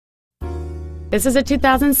This is a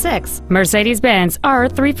 2006 Mercedes-Benz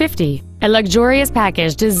R350, a luxurious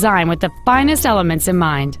package designed with the finest elements in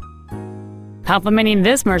mind. Complementing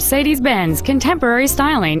this Mercedes-Benz contemporary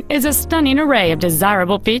styling is a stunning array of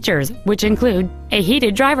desirable features, which include a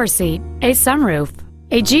heated driver's seat, a sunroof,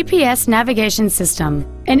 a GPS navigation system,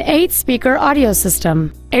 an 8-speaker audio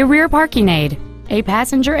system, a rear parking aid, a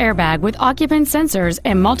passenger airbag with occupant sensors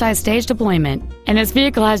and multi-stage deployment, and this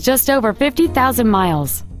vehicle has just over 50,000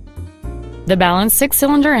 miles. The balanced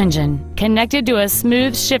 6-cylinder engine, connected to a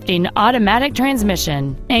smooth shifting automatic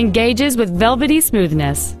transmission, engages with velvety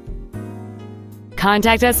smoothness.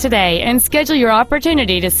 Contact us today and schedule your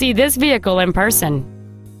opportunity to see this vehicle in person.